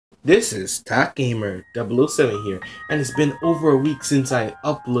This is Top Gamer 007 here, and it's been over a week since I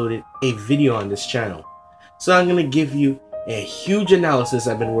uploaded a video on this channel. So I'm going to give you a huge analysis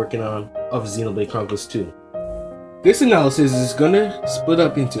I've been working on of Xenoblade Chronicles 2. This analysis is going to split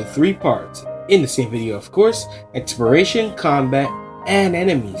up into 3 parts in the same video, of course: exploration, combat, and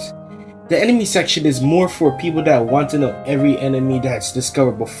enemies. The enemy section is more for people that want to know every enemy that's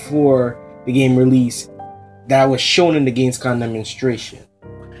discovered before the game release that was shown in the Gamescom demonstration.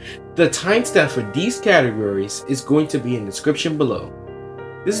 The timestamp for these categories is going to be in the description below.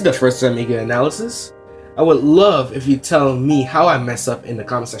 This is the first time I make an analysis. I would love if you tell me how I mess up in the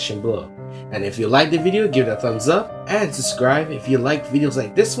comment section below. And if you like the video, give it a thumbs up and subscribe if you like videos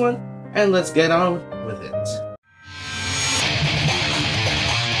like this one, and let's get on with it.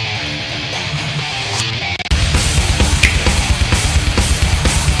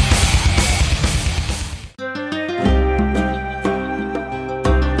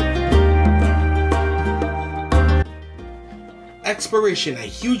 Exploration, a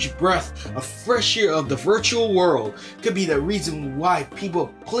huge breath of fresh air of the virtual world, could be the reason why people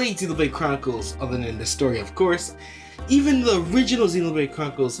play Xenoblade Chronicles, other than the story of course. Even the original Xenoblade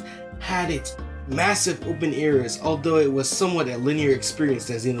Chronicles had its massive open areas, although it was somewhat a linear experience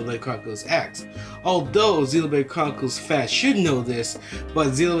than Xenoblade Chronicles X. Although Xenoblade Chronicles fans should know this, but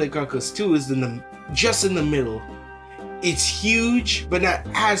Xenoblade Chronicles 2 is just in the middle. It's huge, but not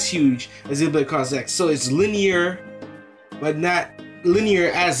as huge as Xenoblade Chronicles X, so it's linear, but not linear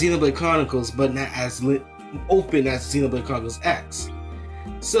as Xenoblade Chronicles, but not as open as Xenoblade Chronicles X.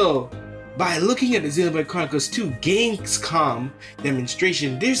 So, by looking at the Xenoblade Chronicles 2 Gamescom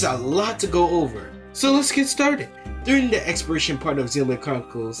demonstration, there's a lot to go over. So let's get started. During the exploration part of Xenoblade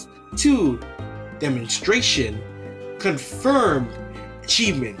Chronicles 2 demonstration, confirmed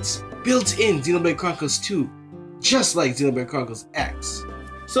achievements built in Xenoblade Chronicles 2, just like Xenoblade Chronicles X.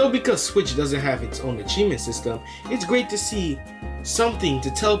 So because Switch doesn't have its own achievement system, it's great to see something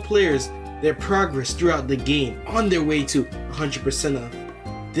to tell players their progress throughout the game on their way to 100%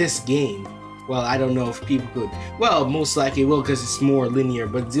 of this game. Well, I don't know if people could. Well, most likely will, because it's more linear,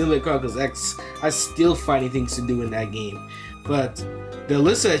 but Xenoblade Chronicles X, I still finding things to do in that game. But the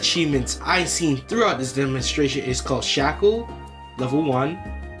list of achievements I've seen throughout this demonstration is called Shackle, level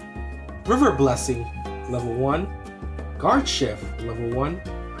 1, River Blessing, level 1, Guard Shift, level 1,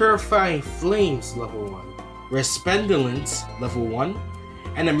 Purifying Flames, level 1, Resplendence, level 1,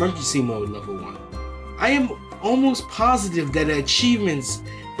 and Emergency Mode, level 1. I am almost positive that the achievements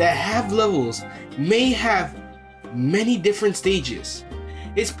that have levels may have many different stages.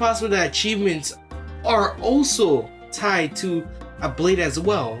 It's possible that achievements are also tied to a blade as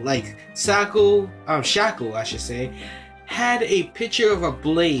well, like Shackle, I should say, had a picture of a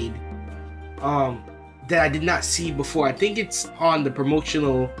blade that I did not see before. I think it's on the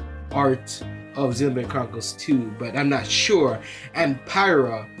promotional art of Xenoblade Chronicles 2, but I'm not sure. And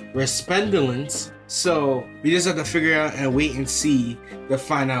Pyra, Resplendence. So we just have to figure out and wait and see to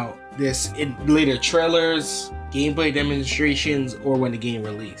find out this in later trailers, gameplay demonstrations, or when the game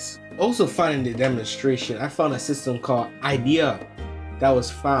release. Also finding the demonstration, I found a system called Idea that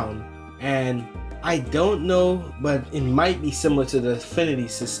was found, and I don't know, but it might be similar to the Affinity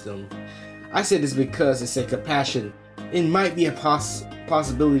system. I say this because it's a compassion. It might be a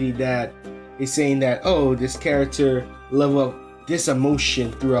possibility that it's saying that, oh, this character level up this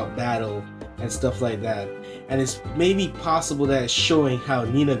emotion throughout battle and stuff like that. And it's maybe possible that it's showing how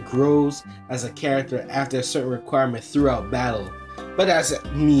Nina grows as a character after a certain requirement throughout battle. But that's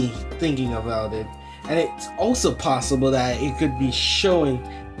me thinking about it. And it's also possible that it could be showing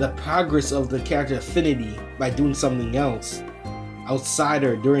the progress of the character Affinity by doing something else outside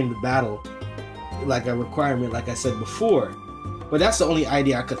or during the battle, like a requirement, like I said before. But that's the only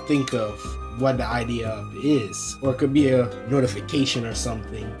idea I could think of what the idea is. Or it could be a notification or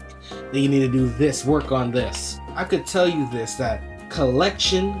something that you need to do this, work on this. I could tell you this, that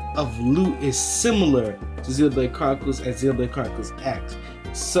collection of loot is similar to Xenoblade Chronicles and Xenoblade Chronicles X.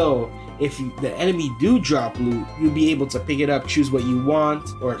 So if the enemy do drop loot, you'll be able to pick it up, choose what you want,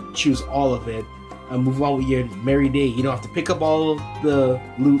 or choose all of it, and move on with your merry day. You don't have to pick up all of the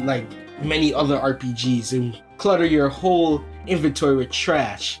loot like many other RPGs and clutter your whole inventory with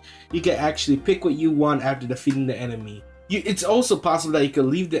trash. You can actually pick what you want after defeating the enemy. It's also possible that you can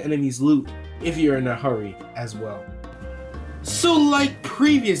leave the enemy's loot if you're in a hurry as well. So like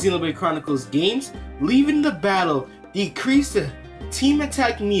previous Xenoblade Chronicles games, leaving the battle decreased the team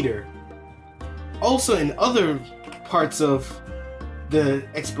attack meter. Also in other parts of the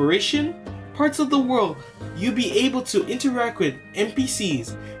exploration, parts of the world, you'll be able to interact with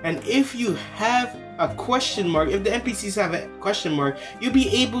NPCs, and if you have a question mark, if the NPCs have a question mark, you'll be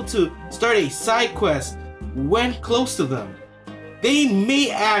able to start a side quest when close to them. They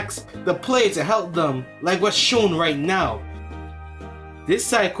may ask the player to help them, like what's shown right now. This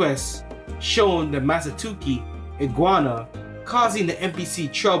side quest shown the Masatuki iguana causing the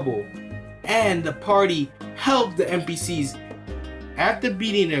NPC trouble, and the party helped the NPCs. After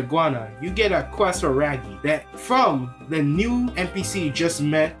beating the iguana, you get a quest for Raggy that from the new NPC you just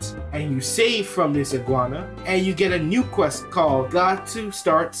met, and you save from this iguana, and you get a new quest called Got to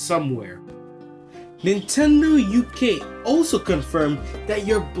Start Somewhere. Nintendo UK also confirmed that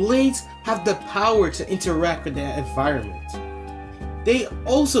your blades have the power to interact with the environment. They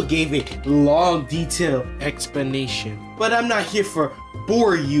also gave a long, detailed explanation, but I'm not here for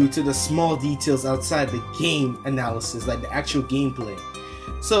bore you to the small details outside the game analysis, like the actual gameplay.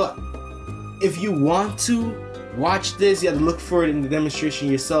 So if you want to watch this, you have to look for it in the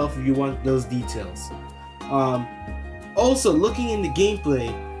demonstration yourself if you want those details. Also, looking in the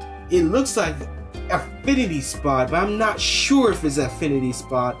gameplay, it looks like affinity spot, but I'm not sure if it's an affinity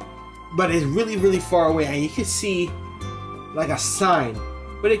spot, but it's really far away, and you can see like a sign,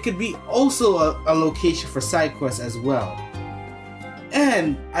 but it could be also a location for side quests as well.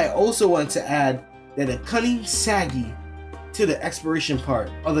 And I also want to add that a cunning saggy to the exploration part,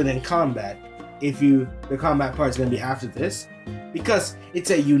 other than combat, the combat part is going to be after this, because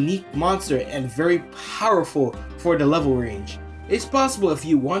it's a unique monster and very powerful for the level range. It's possible if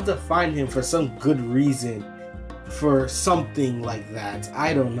you want to find him for some good reason, for something like that,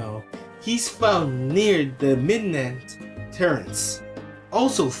 I don't know. He's found near the Midnight Terrace.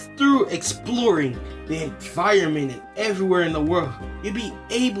 Also, through exploring the environment and everywhere in the world, you'll be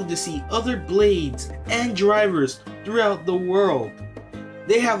able to see other blades and drivers throughout the world.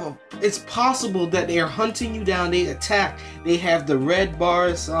 It's possible that they are hunting you down, they attack, they have the red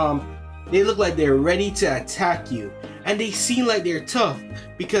bars, they look like they're ready to attack you. And they seem like they're tough,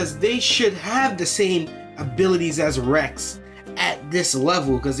 because they should have the same abilities as Rex at this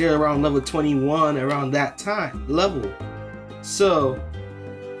level, because they're around level 21, around that time level. So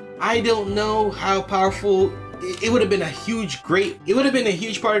I don't know how powerful it would have been. It would have been a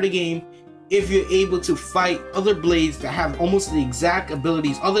huge part of the game if you're able to fight other blades that have almost the exact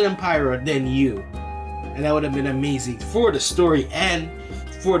abilities other than Pyra than you, and that would have been amazing for the story and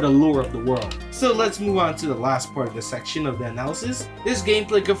for the lore of the world. So let's move on to the last part of the section of the analysis. This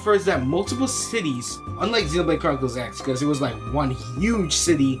gameplay confirms that multiple cities, unlike Xenoblade Chronicles X, because it was like one huge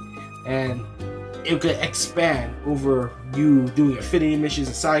city and it could expand over you doing affinity missions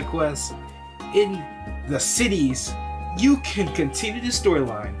and side quests. In the cities, you can continue the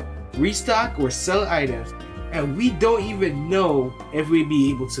storyline, restock or sell items, and we don't even know if we'd be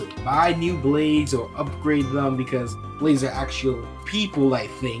able to buy new blades or upgrade them, because blades are actual people, I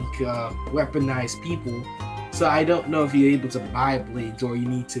think, weaponized people. So I don't know if you're able to buy blades or you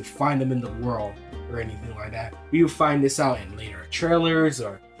need to find them in the world or anything like that. We will find this out in later trailers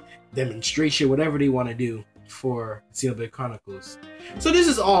or demonstration, whatever they want to do for Xenoblade Chronicles. So this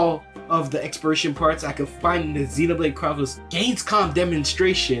is all of the exploration parts I could find in the Xenoblade Chronicles Gamescom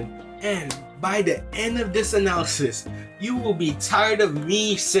demonstration, and by the end of this analysis, you will be tired of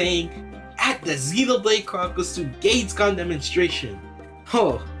me saying at the Xenoblade Chronicles 2 Gamescom demonstration.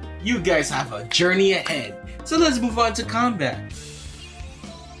 Oh, you guys have a journey ahead. So let's move on to combat.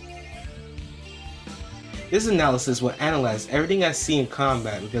 This analysis will analyze everything I see in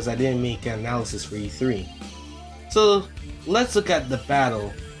combat, because I didn't make an analysis for E3. So let's look at the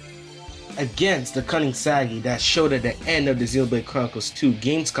battle against the Cunning Saggy that showed at the end of the Xenoblade Chronicles 2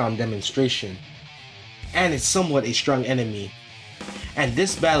 Gamescom demonstration. And it's somewhat a strong enemy. And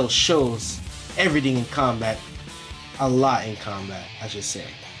this battle shows everything in combat, a lot in combat, I should say.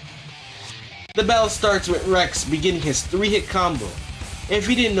 The battle starts with Rex beginning his 3-hit combo. If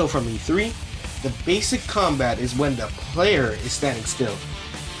you didn't know from E3, the basic combat is when the player is standing still,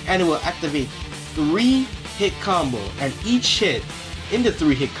 and it will activate 3-hit combo, and each hit in the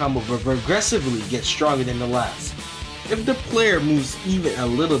 3-hit combo will progressively get stronger than the last. If the player moves even a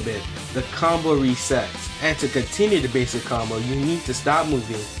little bit, the combo resets, and to continue the basic combo, you need to stop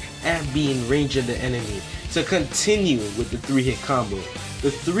moving and be in range of the enemy to continue with the 3-hit combo. The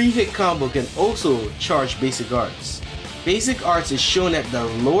 3-hit combo can also charge basic arts. Basic arts is shown at the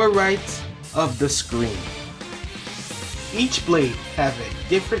lower right of the screen. Each blade has a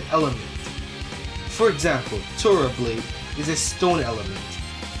different element. For example, Tora blade is a stone element,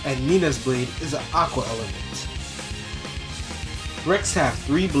 and Nina's blade is an aqua element. Rex have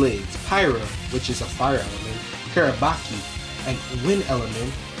 3 blades: Pyra, which is a fire element, Karabaki, an wind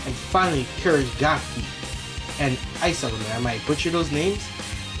element, and finally Karagaki, an ice element. I might butcher those names.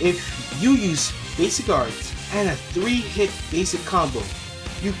 If you use basic arts and a 3-hit basic combo,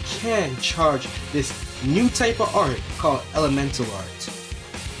 you can charge this new type of art called elemental art.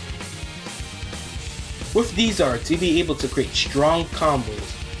 With these arts, you'll be able to create strong combos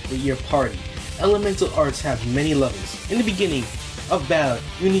with your party. Elemental arts have many levels. In the beginning of battle,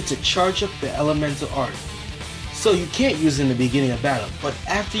 you need to charge up the elemental art. So you can't use it in the beginning of battle, but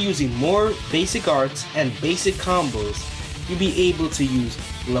after using more basic arts and basic combos, you'll be able to use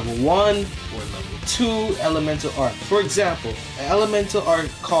level 1 or level 2 elemental art. For example, an elemental art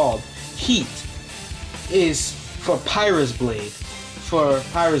called Heat is for Pyra's Blade. For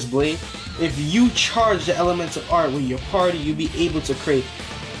Pyra's Blade, if you charge the elemental art with your party, you'll be able to create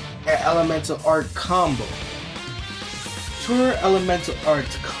an elemental art combo. Tour elemental art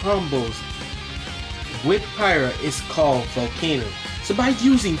combos with Pyra is called Volcano. So by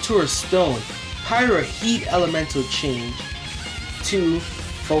using Tour Stone, Pyra Heat elemental change to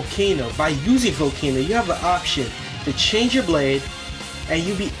Volcano. By using Volcano, you have an option to change your blade, and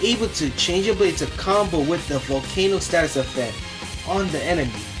you'll be able to change your blade to combo with the Volcano status effect on the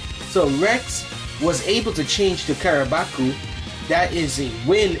enemy. So Rex was able to change to Karabaku, that is a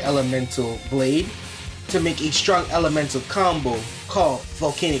wind elemental blade, to make a strong elemental combo called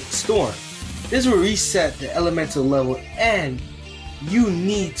Volcanic Storm. This will reset the elemental level and you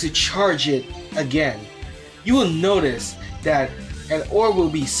need to charge it again. You will notice that an orb will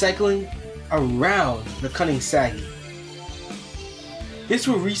be cycling around the Cunning Sagi. This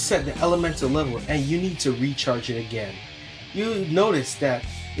will reset the elemental level and you need to recharge it again. You notice that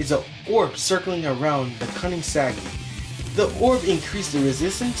it's an orb circling around the Cunning Sagi. The orb increased the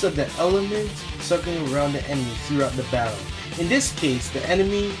resistance of the element circling around the enemy throughout the battle. In this case, the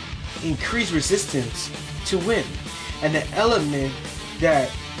enemy increased resistance to wind, and the element that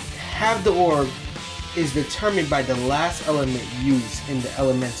have the orb is determined by the last element used in the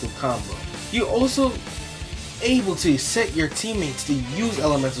elemental combo. You're also able to set your teammates to use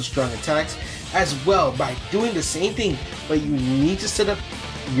elemental strong attacks as well by doing the same thing, but you need to set up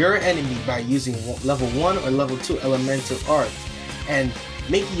your enemy by using level 1 or level 2 elemental art and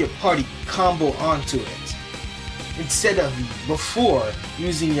making your party combo onto it. Instead of before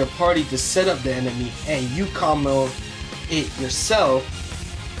using your party to set up the enemy and you combo it yourself,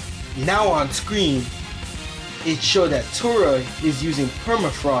 now on screen it showed that Tora is using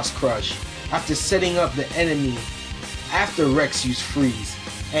Permafrost Crush after setting up the enemy after Rex used Freeze,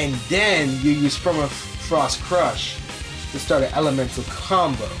 and then you use Permafrost Crush to start an elemental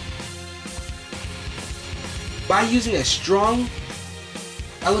combo. By using a strong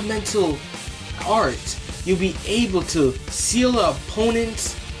elemental art, you'll be able to seal the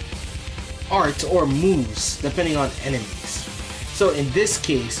opponent's art or moves depending on enemies. So in this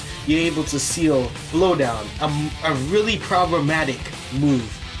case, you're able to seal Blowdown, a really problematic move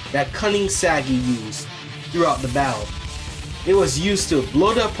that Cunning Sagi used throughout the battle. It was used to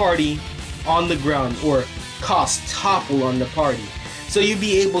blow the party on the ground or cause topple on the party. So you'll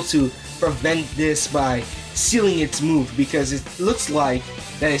be able to prevent this by sealing its move, because it looks like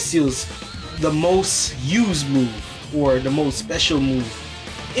that it seals the most used move or the most special move.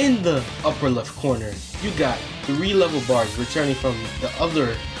 In the upper left corner, you got 3 level bars returning from the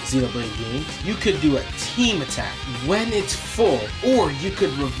other Xenoblade games. You could do a team attack when it's full, or you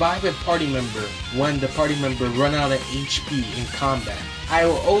could revive a party member when the party member run out of HP in combat. I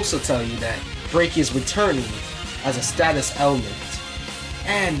will also tell you that Break is returning as a status element,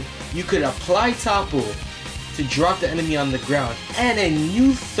 and you could apply Topple to drop the enemy on the ground, and a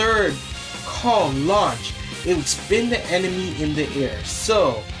new third call launch. It would spin the enemy in the air.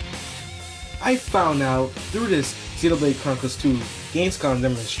 So I found out through this Xenoblade Chronicles 2 Gamescom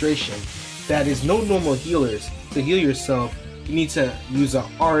demonstration that is no normal healers. To heal yourself, you need to use an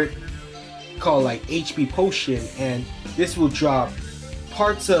art called like HP Potion, and this will drop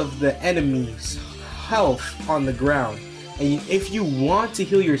parts of the enemy's health on the ground. And if you want to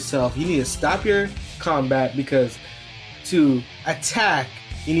heal yourself, you need to stop your combat, because to attack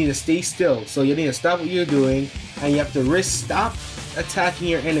you need to stay still. So you need to stop what you're doing and you have to stop attacking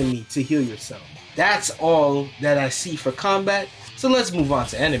your enemy to heal yourself. That's all that I see for combat, so let's move on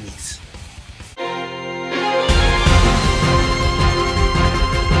to enemies.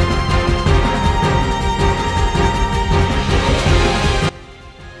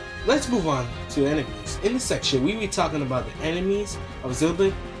 Let's move on to enemies. In this section, we will be talking about the enemies of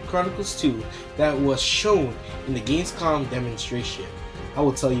Xenoblade Chronicles 2 that was shown in the Gamescom demonstration. I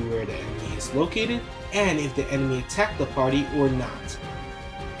will tell you where the enemy is located and if the enemy attacked the party or not.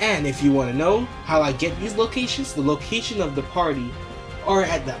 And if you want to know how I get these locations, the location of the party are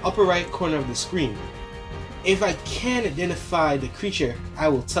at the upper right corner of the screen. If I can identify the creature, I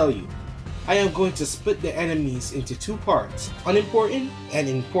will tell you. I am going to split the enemies into two parts, unimportant and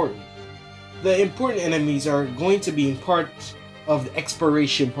important. The important enemies are going to be in part of the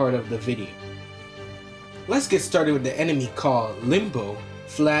exploration part of the video. Let's get started with the enemy called Limbo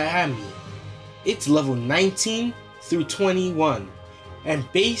Flaami. It's level 19 through 21,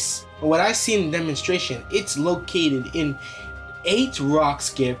 and based on what I see in the demonstration, it's located in 8 rock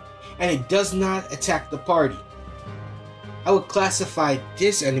skip and it does not attack the party. I would classify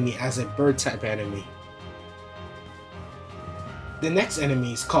this enemy as a bird type enemy. The next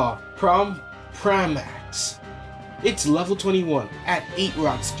enemy is called Pramax. It's level 21 at 8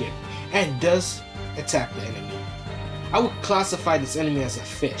 rock skip and does attack the enemy. I would classify this enemy as a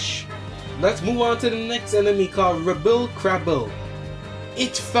fish. Let's move on to the next enemy called Rabil Krabil.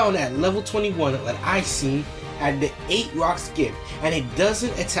 It's found at level 21 that I seen at the 8 rock skip and it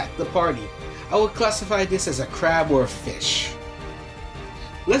doesn't attack the party. I would classify this as a crab or a fish.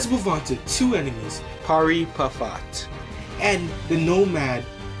 Let's move on to 2 enemies, Pari Puffat and the Nomad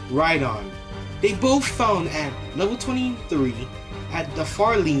Rhydon. They both found at level 23 at the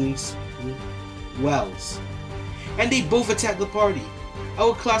Farlene's Wells, and they both attack the party. I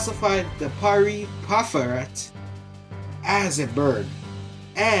would classify the Pari Puffat as a bird,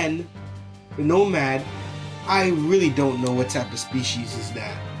 and the Nomad, I really don't know what type of species is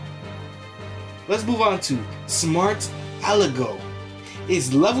that. Let's move on to Smart Aligo.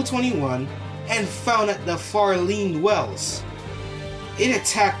 It's level 21 and found at the Farlene Wells. It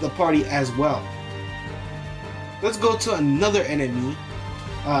attacked the party as well. Let's go to another enemy,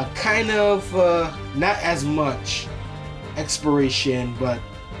 not as much exploration, but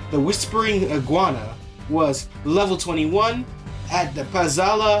the Whispering Iguana was level 21 at the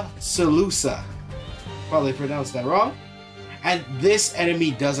Pazala Solusa. Probably pronounced that wrong. And this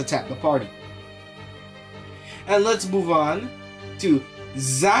enemy does attack the party. And let's move on to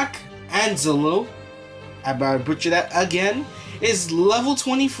Zach Anzelo. I better butcher that again. Is level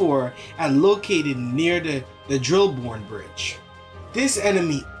 24 and located near the Drillborn Bridge. This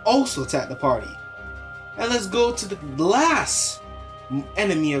enemy also attacked the party. And let's go to the last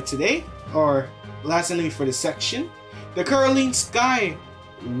enemy of today, or last enemy for this section, the Caroline Sky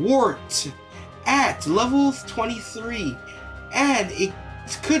Wart at level 23, and it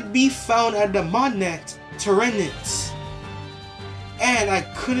could be found at the Modnet Terrenits. And I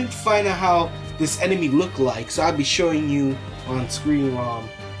couldn't find out how this enemy looked like, so I'll be showing you on screen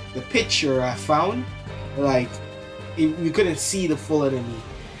the picture I found. Like, you couldn't see the full enemy.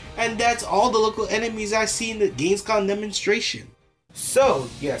 And that's all the local enemies I see in the Gamescom demonstration. So,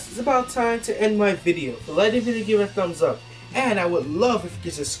 yes, it's about time to end my video. So like the video, give it a thumbs up. And I would love if you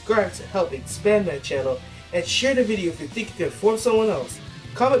could subscribe to help expand my channel. And share the video if you think it can inform someone else.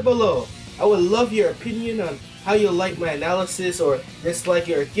 Comment below. I would love your opinion on how you like my analysis or dislike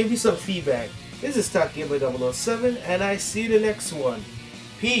it, or give me some feedback. This is Top Gamer 007 and I see you in the next one.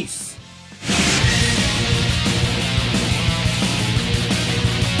 Peace.